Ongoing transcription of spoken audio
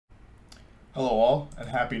Hello all, and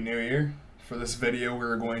Happy New Year. For this video,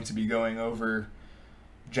 we're going to be going over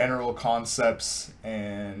general concepts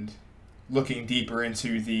and looking deeper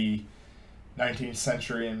into the 19th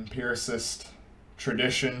century empiricist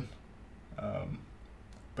tradition.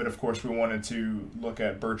 But of course, we wanted to look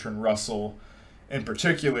at Bertrand Russell in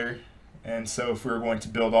particular. And so if we were going to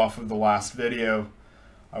build off of the last video,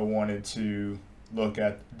 I wanted to look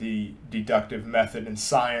at the deductive method in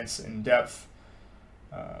science in depth,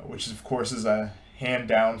 which of course is a hand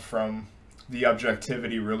down from the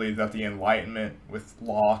objectivity really that the Enlightenment with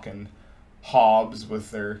Locke and Hobbes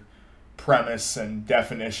with their premise and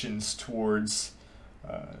definitions towards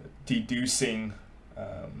deducing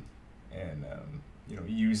and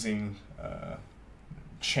using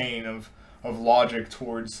chain of logic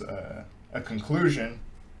towards a conclusion.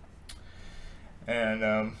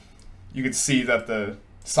 And you could see that the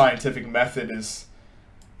scientific method is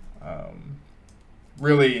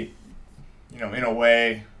really, in a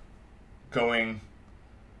way, going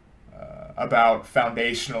about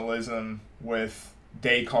foundationalism with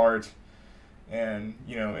Descartes and,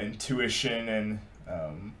 intuition and,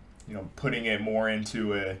 putting it more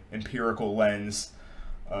into an empirical lens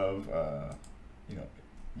of,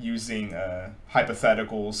 using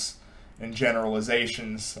hypotheticals and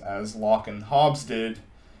generalizations as Locke and Hobbes did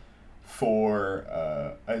for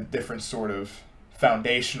a different sort of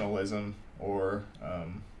foundationalism or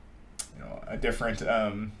a different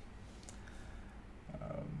a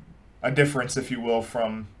difference, if you will,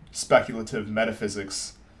 from speculative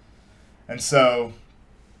metaphysics. And so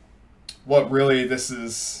what really this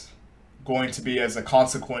is going to be as a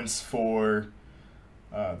consequence for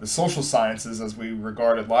the social sciences, as we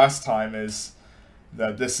regarded last time, is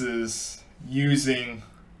that this is using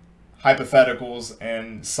hypotheticals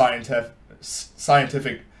and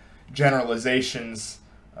scientific generalizations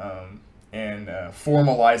and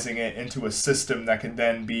formalizing it into a system that could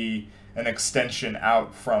then be an extension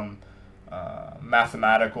out from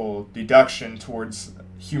mathematical deduction towards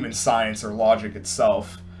human science or logic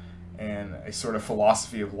itself and a sort of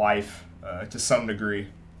philosophy of life to some degree.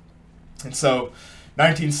 And so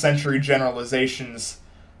 19th century generalizations,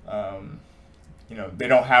 they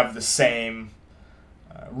don't have the same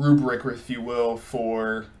rubric, if you will,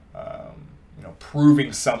 for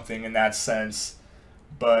proving something in that sense,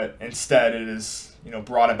 but instead it is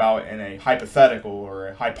brought about in a hypothetical or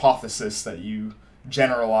a hypothesis that you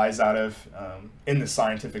generalize out of in the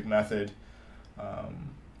scientific method.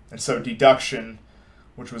 And so deduction,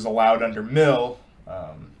 which was allowed under Mill,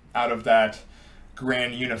 out of that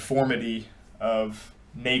grand uniformity of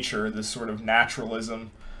nature, this sort of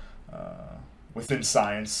naturalism within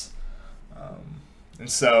science. And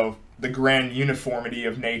so the grand uniformity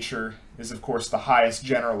of nature is, of course, the highest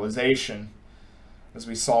generalization, as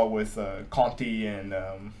we saw with Conti and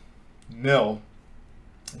Mill.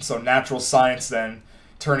 And so natural science then,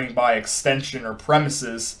 turning by extension or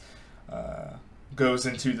premises, goes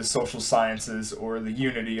into the social sciences or the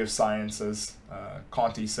unity of science, as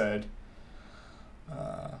Conti said.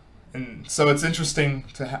 And so it's interesting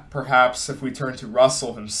to perhaps, if we turn to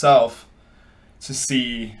Russell himself, to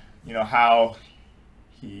see how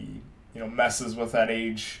he messes with that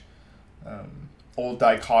age old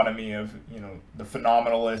dichotomy of the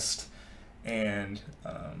phenomenalist and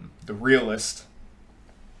the realist.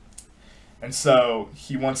 And so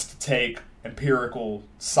he wants to take empirical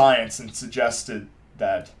science and suggested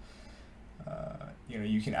that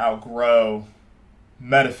you can outgrow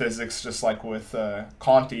metaphysics, just like with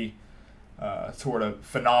Conti, toward a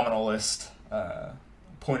phenomenalist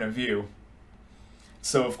point of view.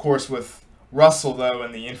 So of course with Russell, though,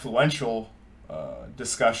 in the influential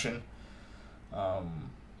discussion,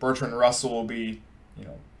 Bertrand Russell will be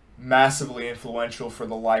massively influential for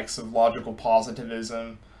the likes of logical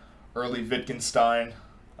positivism, early Wittgenstein,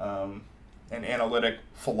 and analytic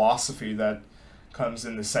philosophy that comes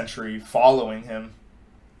in the century following him.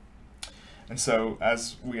 And so,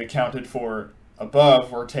 as we accounted for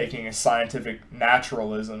above, we're taking a scientific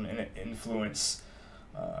naturalism and influence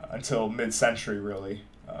until mid-century, really,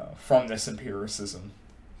 from this empiricism.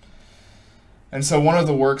 And so one of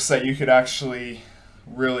the works that you could actually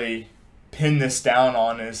really pin this down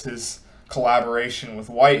on is his collaboration with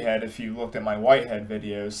Whitehead, if you looked at my Whitehead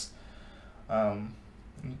videos. And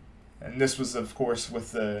this was, of course,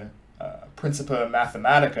 with the Principia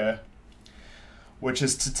Mathematica, which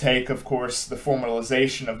is to take, of course, the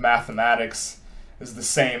formalization of mathematics is the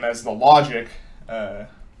same as the logic,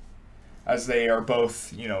 as they are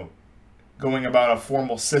both, going about a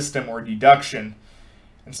formal system or deduction.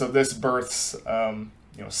 And so this births,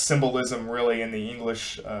 symbolism really in the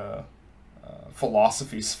English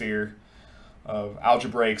philosophy sphere, of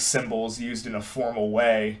algebraic symbols used in a formal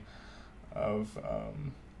way of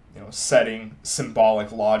setting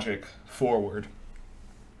symbolic logic forward.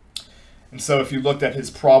 And so if you looked at his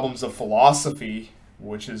problems of philosophy,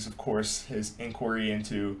 which is of course his inquiry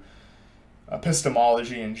into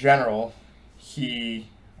epistemology in general, he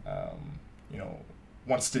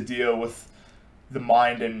wants to deal with the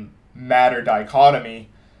mind and matter dichotomy,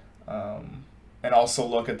 and also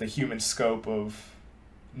look at the human scope of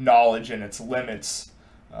knowledge and its limits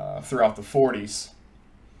throughout the 40s.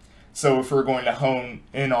 So if we're going to hone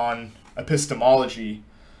in on epistemology,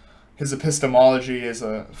 his epistemology is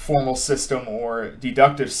a formal system or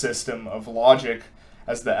deductive system of logic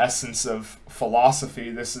as the essence of philosophy.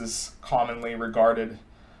 This is commonly regarded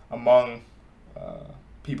among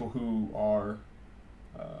people who are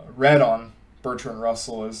read on Bertrand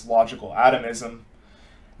Russell as logical atomism.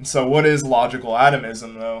 And so what is logical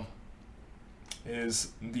atomism, though?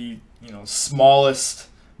 Is the smallest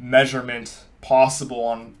measurement possible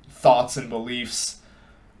on thoughts and beliefs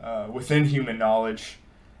within human knowledge,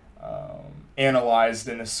 analyzed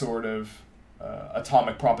in a sort of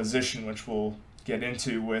atomic proposition, which we'll get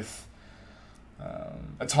into, with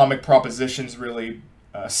atomic propositions really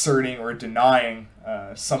asserting or denying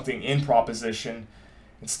something in proposition.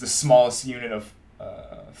 It's the smallest unit of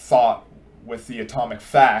thought with the atomic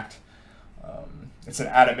fact. It's an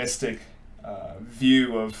atomistic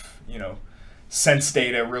view of sense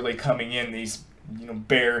data really coming in, these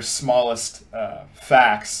bare smallest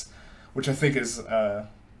facts, which I think is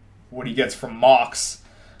what he gets from Mach's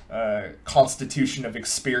constitution of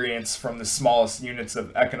experience from the smallest units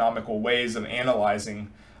of economical ways of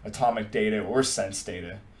analyzing atomic data or sense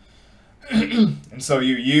data. And so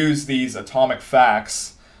you use these atomic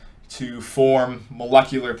facts to form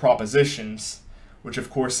molecular propositions, which of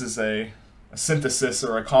course is a synthesis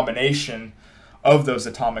or a combination of those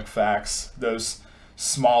atomic facts, those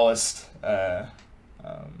smallest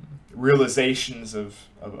realizations of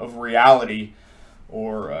reality,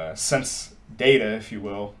 or sense data, if you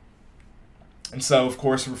will. And so, of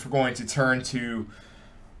course, if we're going to turn to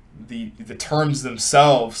the terms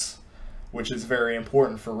themselves, which is very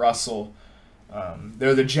important for Russell,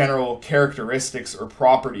 they're the general characteristics or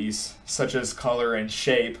properties, such as color and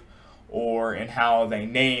shape, or in how they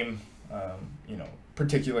name,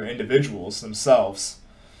 particular individuals themselves.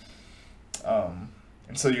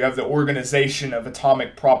 And so you have the organization of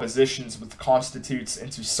atomic propositions, which constitutes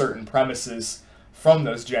into certain premises from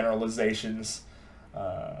those generalizations,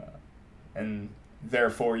 and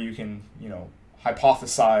therefore you can,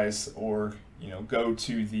 hypothesize or, go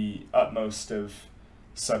to the utmost of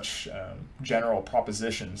such general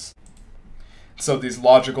propositions. So these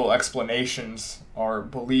logical explanations are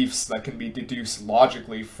beliefs that can be deduced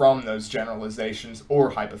logically from those generalizations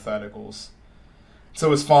or hypotheticals.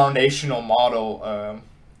 So his foundational model,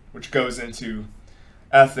 which goes into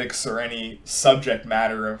ethics or any subject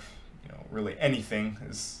matter of really anything,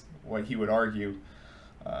 is what he would argue,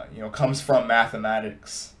 comes from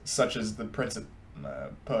mathematics, such as the Principia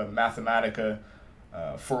Mathematica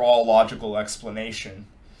for all logical explanation.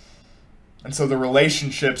 And so the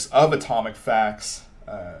relationships of atomic facts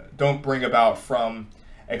don't bring about from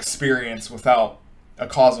experience without a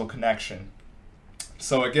causal connection.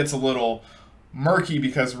 So it gets a little murky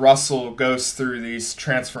because Russell goes through these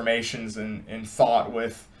transformations in thought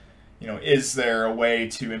with, is there a way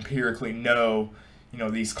to empirically know,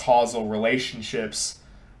 these causal relationships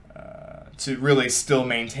to really still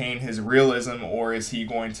maintain his realism, or is he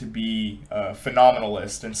going to be a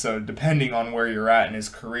phenomenalist? And so depending on where you're at in his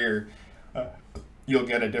career, you'll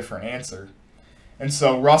get a different answer. And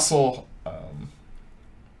so Russell,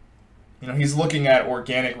 he's looking at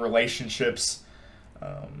organic relationships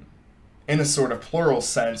in a sort of plural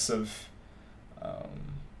sense of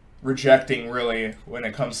rejecting, really, when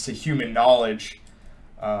it comes to human knowledge,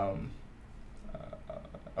 of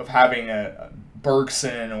having a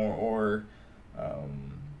Bergson or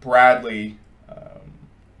Bradley,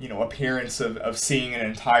 appearance of seeing an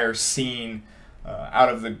entire scene out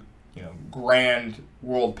of the grand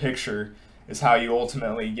world picture is how you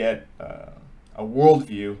ultimately get a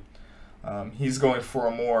worldview. He's going for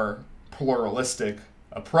a more pluralistic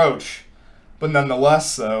approach, but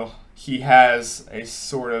nonetheless, though, he has a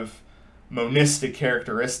sort of monistic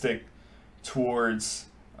characteristic towards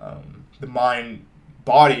the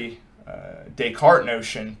mind-body Descartes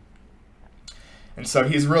notion. And so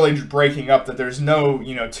he's really breaking up that there's no,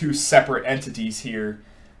 two separate entities here,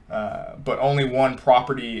 but only one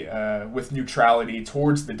property with neutrality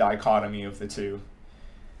towards the dichotomy of the two.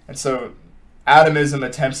 And so atomism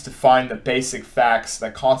attempts to find the basic facts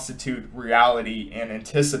that constitute reality and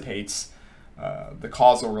anticipates the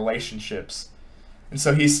causal relationships. And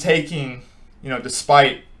so he's taking,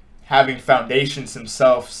 despite having foundations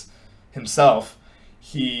himself,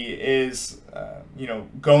 he is,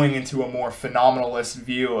 going into a more phenomenalist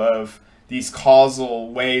view of these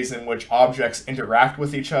causal ways in which objects interact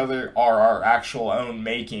with each other are our actual own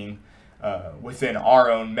making within our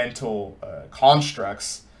own mental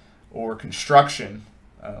constructs or construction,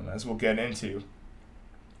 as we'll get into.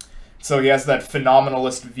 So he has that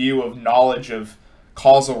phenomenalist view of knowledge of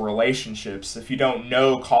causal relationships. If you don't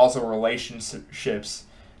know causal relationships,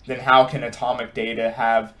 then how can atomic data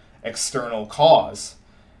have external cause?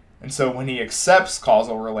 And so when he accepts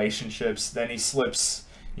causal relationships, then he slips,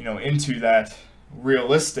 into that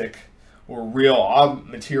realistic or real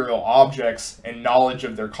material objects and knowledge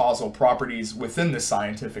of their causal properties within the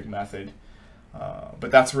scientific method. But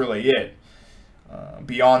that's really it.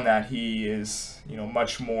 Beyond that, he is,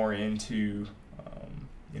 much more into,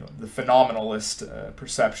 the phenomenalist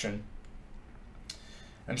perception.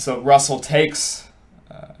 And so Russell takes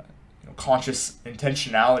conscious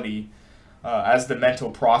intentionality as the mental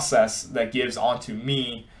process that gives onto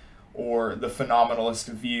me, or the phenomenalist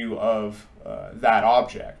view of that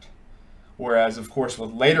object. Whereas, of course,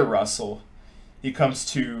 with later Russell, he comes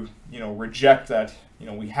to, reject that,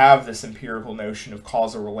 we have this empirical notion of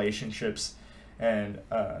causal relationships, and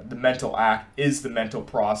the mental act is the mental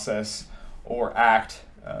process or act,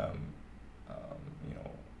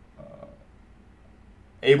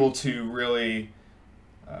 able to really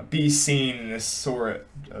be seen in this sort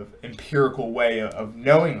of empirical way of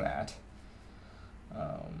knowing that.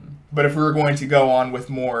 But if we were going to go on with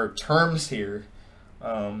more terms here,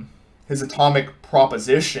 his atomic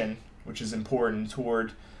proposition, which is important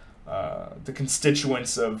toward the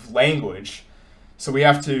constituents of language. So we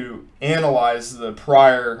have to analyze the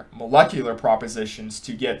prior molecular propositions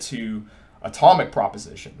to get to atomic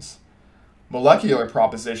propositions. Molecular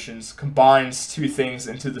propositions combines two things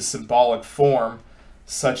into the symbolic form,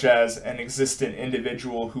 such as an existent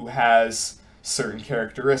individual who has certain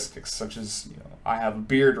characteristics, such as, I have a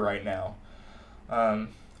beard right now.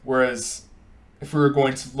 Whereas if we were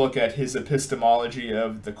going to look at his epistemology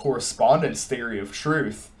of the correspondence theory of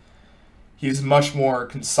truth, he's much more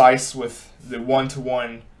concise with the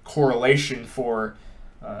one-to-one correlation for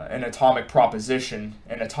an atomic proposition,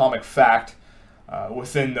 an atomic fact,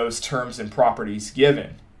 within those terms and properties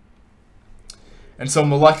given. And so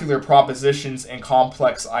molecular propositions and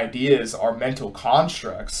complex ideas are mental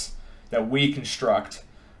constructs that we construct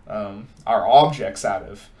our objects out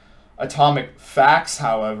of. Atomic facts,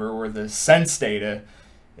 however, or the sense data,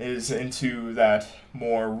 is into that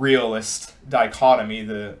more realist dichotomy,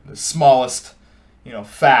 the smallest,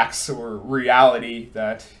 facts or reality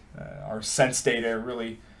that our sense data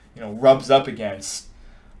really, rubs up against.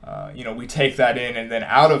 We take that in, and then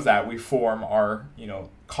out of that we form our,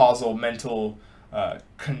 causal mental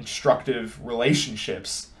constructive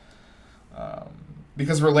relationships.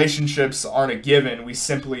 Because relationships aren't a given, we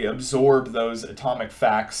simply absorb those atomic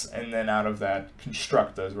facts and then out of that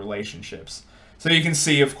construct those relationships. So you can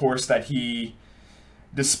see, of course, that he,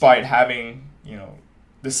 despite having,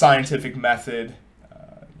 the scientific method,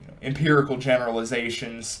 empirical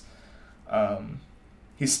generalizations,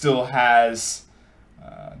 he still has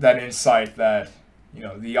that insight that,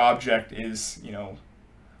 the object is,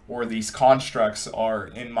 or these constructs are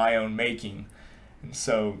in my own making. And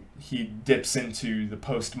so he dips into the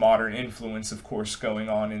postmodern influence, of course, going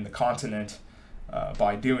on in the continent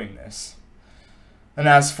by doing this. And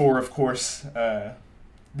as for, of course, the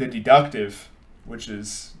deductive, which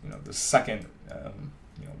is, the second,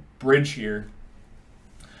 bridge here,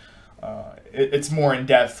 it's more in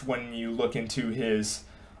depth when you look into his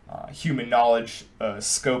human knowledge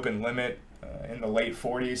scope and limit in the late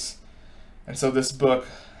 40s. And so this book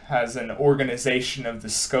has an organization of the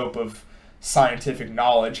scope of scientific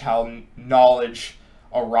knowledge, how knowledge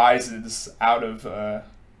arises out of the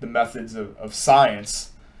methods of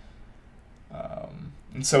science.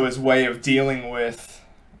 And so his way of dealing with,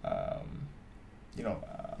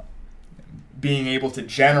 being able to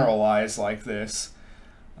generalize like this,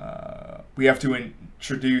 we have to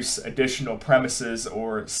introduce additional premises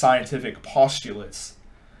or scientific postulates.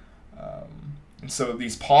 And so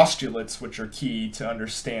these postulates, which are key to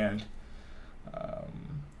understand,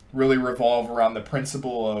 really revolve around the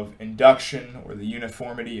principle of induction or the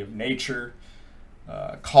uniformity of nature,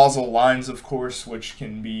 causal lines, of course, which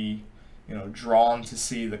can be drawn to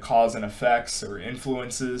see the cause and effects or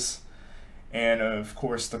influences, and of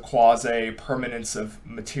course the quasi-permanence of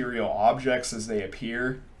material objects as they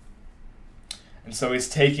appear. And so he's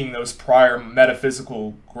taking those prior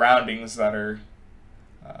metaphysical groundings that are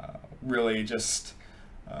really just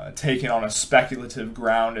taken on a speculative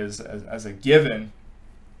ground as a given,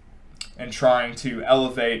 and trying to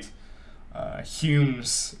elevate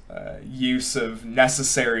Hume's use of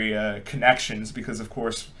necessary connections, because of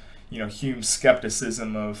course, Hume's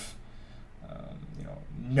skepticism of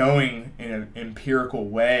knowing in an empirical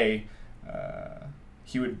way,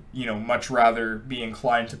 he would much rather be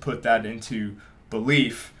inclined to put that into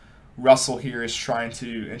belief. Russell here is trying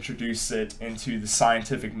to introduce it into the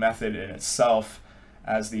scientific method in itself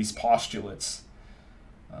as these postulates.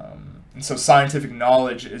 And so scientific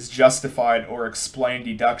knowledge is justified or explained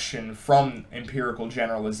deduction from empirical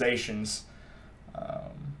generalizations,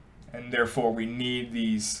 and therefore we need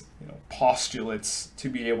these postulates to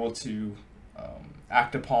be able to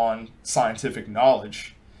act upon scientific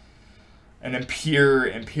knowledge. And pure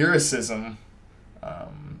empiricism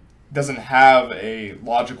doesn't have a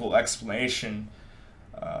logical explanation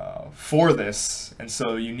for this, and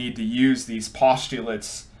so you need to use these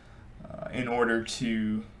postulates in order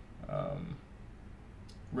to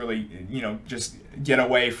really, just get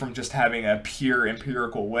away from just having a pure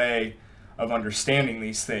empirical way of understanding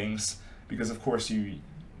these things, because of course you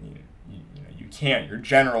can't. You're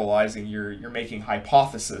generalizing. You're making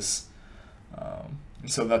hypothesis, and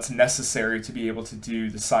so that's necessary to be able to do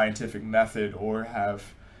the scientific method or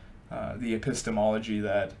have the epistemology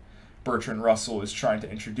that Bertrand Russell is trying to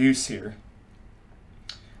introduce here.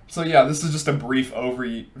 So yeah, this is just a brief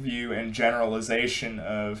overview and generalization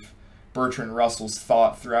of Bertrand Russell's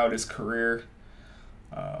thought throughout his career.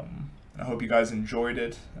 I hope you guys enjoyed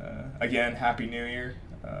it. Again, Happy New Year,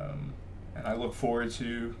 and I look forward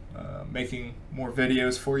to making more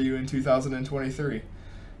videos for you in 2023.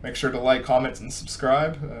 Make sure to like, comment, and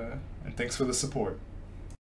subscribe, and thanks for the support.